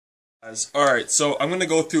Alright, so I'm going to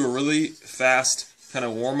go through a really fast kind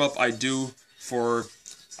of warm-up I do for,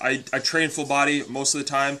 I train full body most of the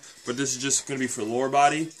time, but this is just going to be for lower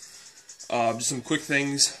body. Just some quick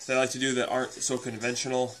things that I like to do that aren't so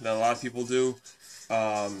conventional that a lot of people do.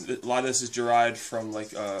 A lot of this is derived from like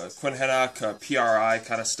Quinn Henoch, PRI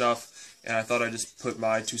kind of stuff, and I thought I'd just put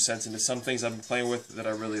my 2 cents into some things I've been playing with that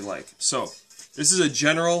I really like. So, this is a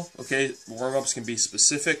general, okay, warm-ups can be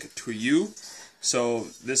specific to you. So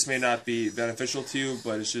this may not be beneficial to you,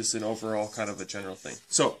 but it's just an overall kind of a general thing.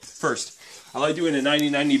 So first, I like doing a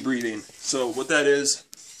 90-90 breathing. So what that is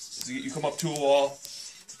you come up to a wall,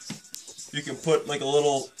 you can put like a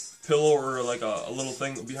little pillow or like a little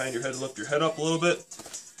thing behind your head, lift your head up a little bit,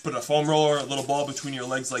 put a foam roller, a little ball between your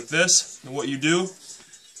legs like this, and what you do,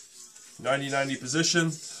 90-90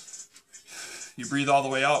 position, you breathe all the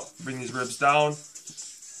way out, bring these ribs down,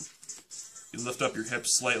 you lift up your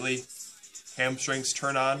hips slightly, hamstrings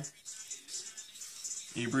turn on, and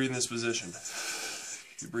you breathe in this position.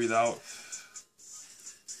 You breathe out,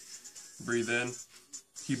 breathe in,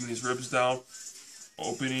 keeping these ribs down,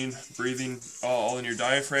 opening, breathing all in your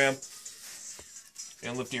diaphragm,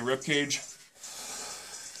 and lifting your rib cage.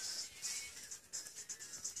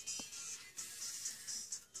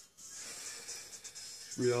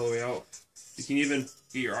 Breathe all the way out. You can even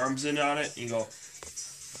get your arms in on it, and you go.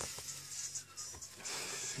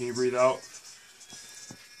 And you breathe out.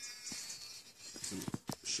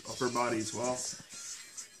 Upper body as well.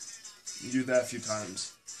 You do that a few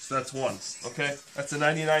times. So that's one. Okay, that's a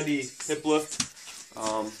 90-90 hip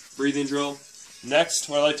lift breathing drill. Next,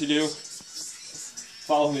 what I like to do,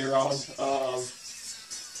 follow me around.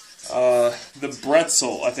 The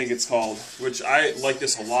Bretzel, I think it's called, which I like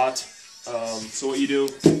this a lot. So what you do,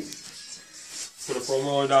 put a foam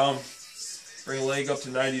roller down, bring a leg up to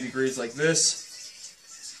 90 degrees like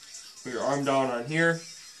this. Put your arm down on here.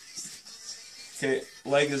 Okay,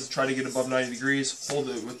 leg is try to get above 90 degrees. Hold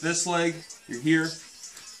it with this leg. You're here.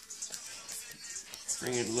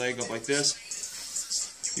 Bring your leg up like this.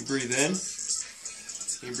 You breathe in.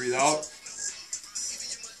 You breathe out.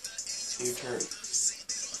 You turn.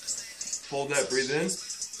 Hold that. Breathe in.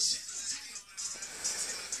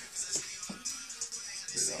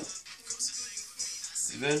 Breathe out.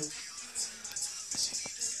 Breathe in.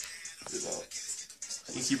 Breathe out.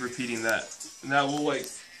 You keep repeating that, and that will like.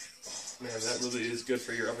 Man, that really is good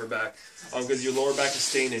for your upper back, because your lower back is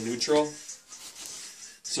staying in neutral.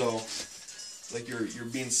 So, like you're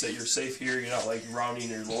being safe. You're safe here. You're not like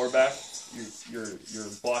rounding your lower back. You're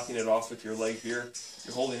blocking it off with your leg here.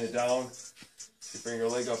 You're holding it down. You bring your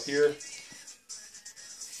leg up here.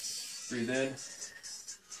 Breathe in.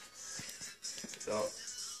 Breathe out.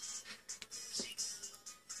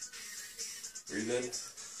 Breathe in.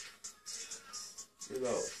 Breathe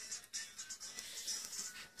out.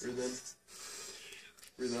 Breathe in.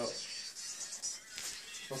 Breathe out.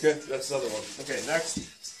 Okay, that's another one. Okay, next.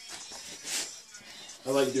 I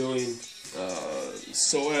like doing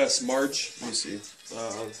psoas march. Let me see.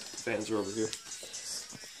 Fans are over here.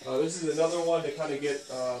 This is another one to kind of get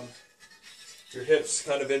your hips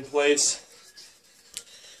kind of in place.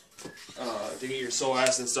 To get your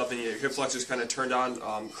psoas and stuff, and your hip flexors kind of turned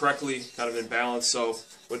on correctly, kind of in balance. So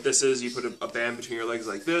what this is, you put a band between your legs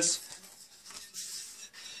like this.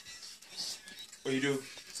 What you do,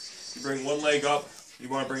 you bring one leg up, you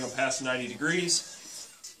want to bring them past 90 degrees,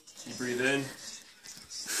 you breathe in,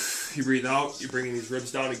 you breathe out, you're bringing these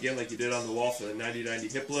ribs down again like you did on the wall for the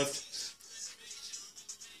 90-90 hip lift.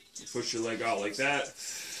 You push your leg out like that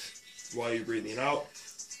while you're breathing out.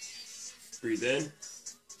 Breathe in,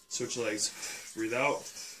 switch legs, breathe out,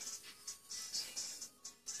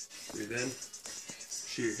 breathe in,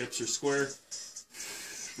 sure your hips are square,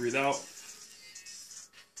 breathe out.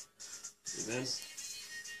 Breathe in,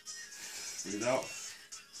 breathe out,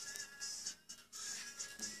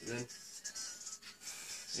 breathe in.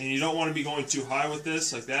 And you don't want to be going too high with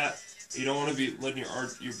this, like that. You don't want to be letting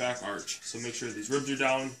your back arch. So make sure these ribs are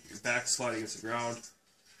down, your back sliding against the ground.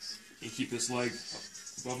 You keep this leg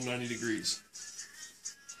above 90 degrees.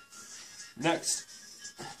 Next,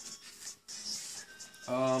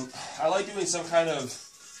 I like doing some kind of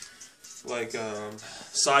like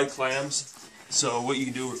side clams. So what you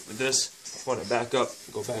can do with this, I want to back up,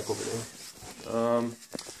 go back over there.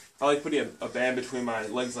 I like putting a band between my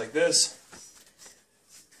legs like this.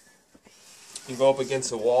 You go up against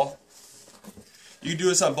the wall. You can do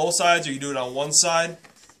this on both sides, or you can do it on one side.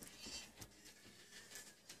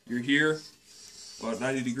 You're here, about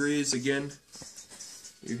 90 degrees again.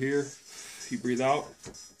 You're here. You breathe out.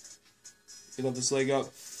 You lift this leg up.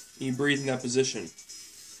 And you breathe in that position.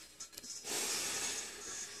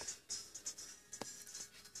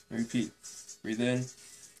 Repeat. Breathe in,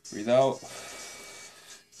 breathe out.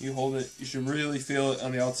 You hold it. You should really feel it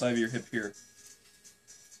on the outside of your hip here.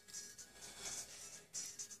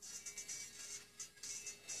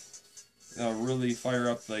 Really fire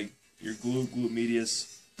up like your glute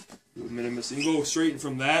medius, glute minimus. You can go straight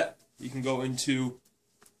from that. You can go into, you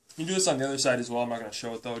can do this on the other side as well. I'm not going to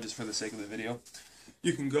show it though, just for the sake of the video.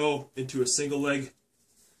 You can go into a single leg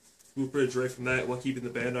glute bridge right from that while keeping the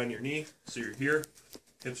band on your knee. So you're here,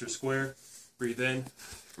 hips are square, breathe in,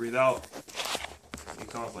 breathe out. You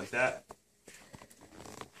come up like that.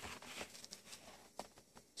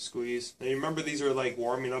 Squeeze. Now you remember these are like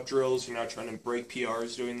warming up drills. You're not trying to break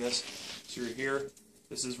PRs doing this. So you're here.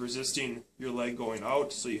 This is resisting your leg going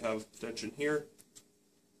out, so you have tension here.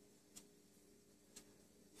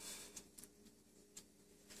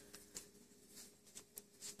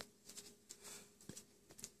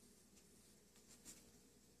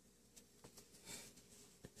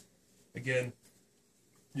 Again,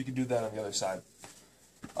 you can do that on the other side.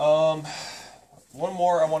 One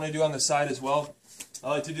more I want to do on the side as well.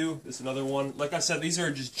 I like to do this, another one. Like I said, these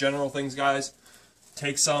are just general things, guys.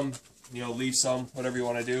 Take some, you know, leave some, whatever you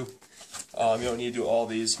want to do. You don't need to do all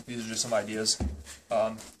these. These are just some ideas.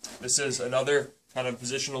 This is another kind of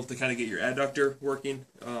positional to kind of get your adductor working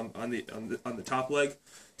on the top leg.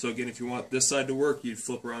 So again, if you want this side to work, you'd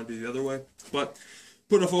flip around, do the other way. But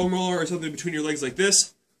put a foam roller or something between your legs like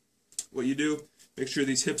this. What you do, make sure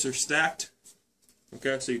these hips are stacked.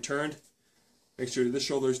 Okay, so you turned. Make sure this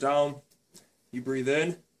shoulder's down. You breathe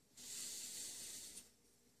in.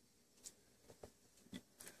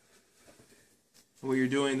 What you're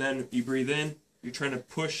doing then, you breathe in. You're trying to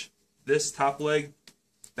push this top leg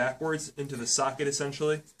backwards into the socket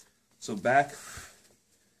essentially. So back.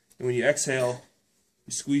 And when you exhale,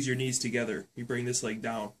 you squeeze your knees together. You bring this leg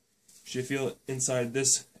down. You should feel it inside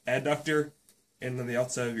this adductor and on the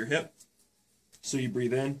outside of your hip. So you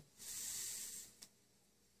breathe in.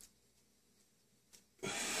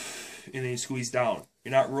 And then you squeeze down.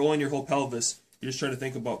 You're not rolling your whole pelvis. You're just trying to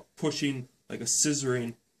think about pushing like a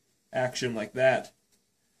scissoring action like that.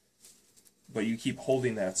 But you keep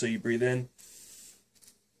holding that. So you breathe in.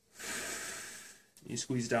 You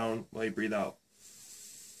squeeze down while you breathe out.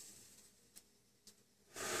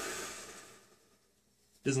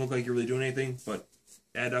 Doesn't look like you're really doing anything, but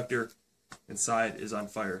adductor and side is on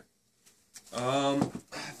fire. I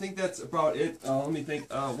think that's about it. Let me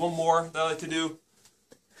think. One more that I like to do.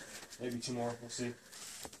 Maybe two more. We'll see.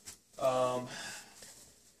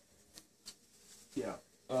 Yeah.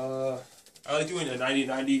 I like doing a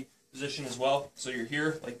 90-90 position as well. So you're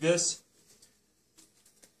here like this.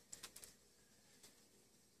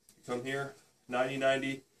 You come here,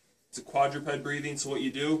 90-90. It's a quadruped breathing. So what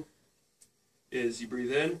you do is you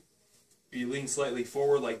breathe in. You lean slightly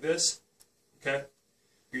forward like this. Okay.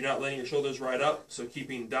 You're not letting your shoulders ride up, so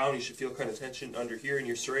keeping down, you should feel kind of tension under here in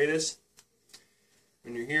your serratus.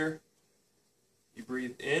 When you're here, you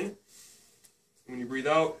breathe in. When you breathe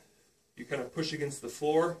out, you kind of push against the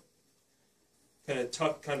floor, kind of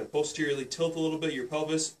tuck, kind of posteriorly tilt a little bit your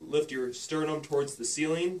pelvis, lift your sternum towards the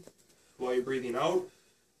ceiling while you're breathing out.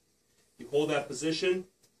 You hold that position.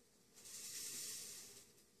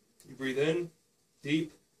 You breathe in,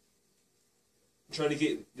 deep. Try to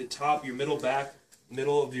get the top, your middle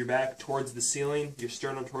of your back towards the ceiling, your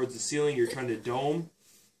sternum towards the ceiling. You're trying to dome.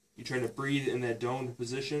 You're trying to breathe in that domed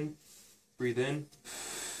position. Breathe in,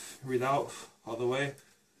 breathe out, all the way.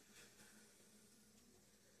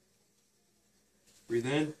 Breathe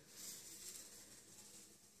in.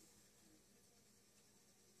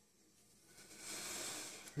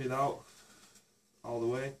 Breathe out, all the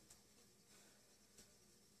way.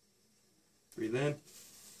 Breathe in.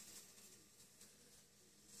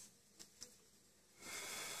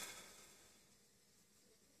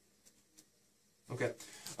 Okay.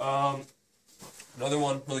 Another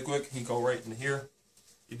one, really quick. You can go right in here.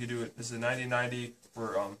 You can do it. This is a 90-90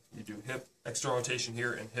 where you do hip external rotation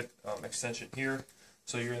here and hip extension here.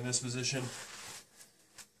 So you're in this position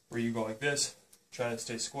where you go like this, trying to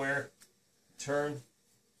stay square. Turn.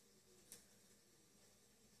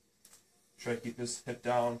 Try to keep this hip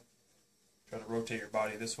down. Try to rotate your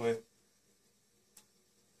body this way.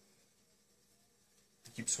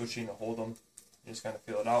 Keep switching to hold them. You just kind of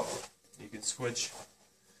feel it out. You can switch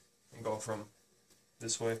and go from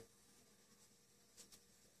this way.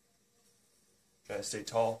 Try to stay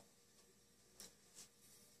tall.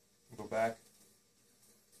 Go back.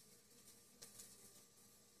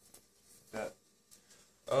 Like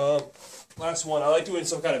that. Last one. I like doing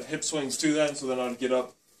some kind of hip swings too then, so then I'd get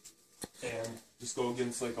up and just go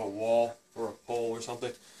against like a wall or a pole or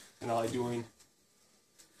something. And I like doing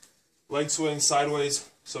leg swings sideways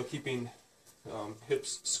So keeping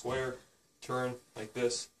hips square, turn like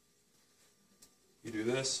this. You do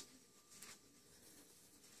this.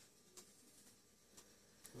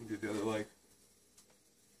 And do the other leg.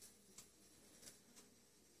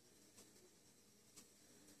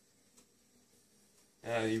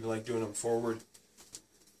 And even like doing them forward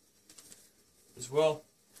as well.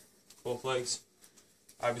 Both legs.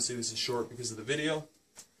 Obviously this is short because of the video.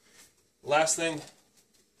 Last thing,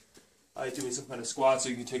 I like doing some kind of squat, so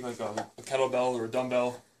you can take like a kettlebell or a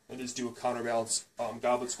dumbbell and just do a counterbalance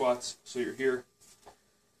goblet squats. So you're here.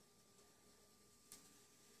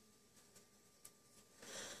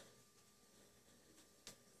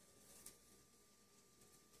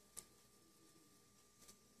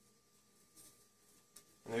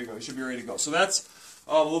 And there you go, you should be ready to go. So that's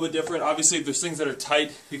a little bit different. Obviously, if there's things that are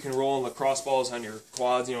tight, you can roll in lacrosse balls on your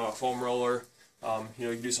quads, you know, a foam roller. You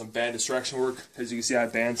can do some band distraction work. As you can see, I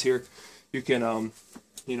have bands here. You can,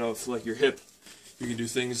 you know, if like your hip, you can do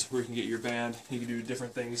things where you can get your band. You can do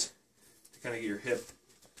different things to kind of get your hip.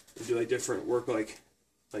 You do like different work like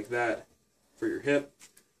that for your hip,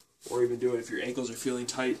 or even do it if your ankles are feeling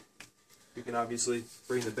tight. You can obviously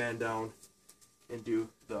bring the band down and do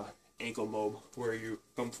the ankle mob, where you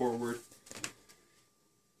come forward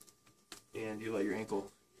and you let your ankle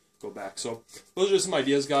go back. So those are just some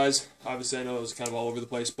ideas, guys. Obviously, I know it was kind of all over the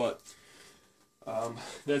place, but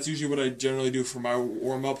that's usually what I generally do for my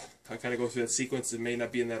warm-up. I kind of go through that sequence. It may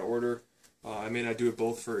not be in that order. I may not do it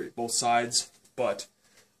both for both sides, but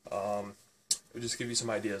it'll just give you some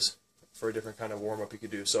ideas for a different kind of warm-up you could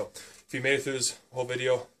do. So if you made it through this whole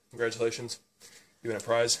video, congratulations. You win a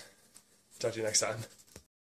prize. Talk to you next time.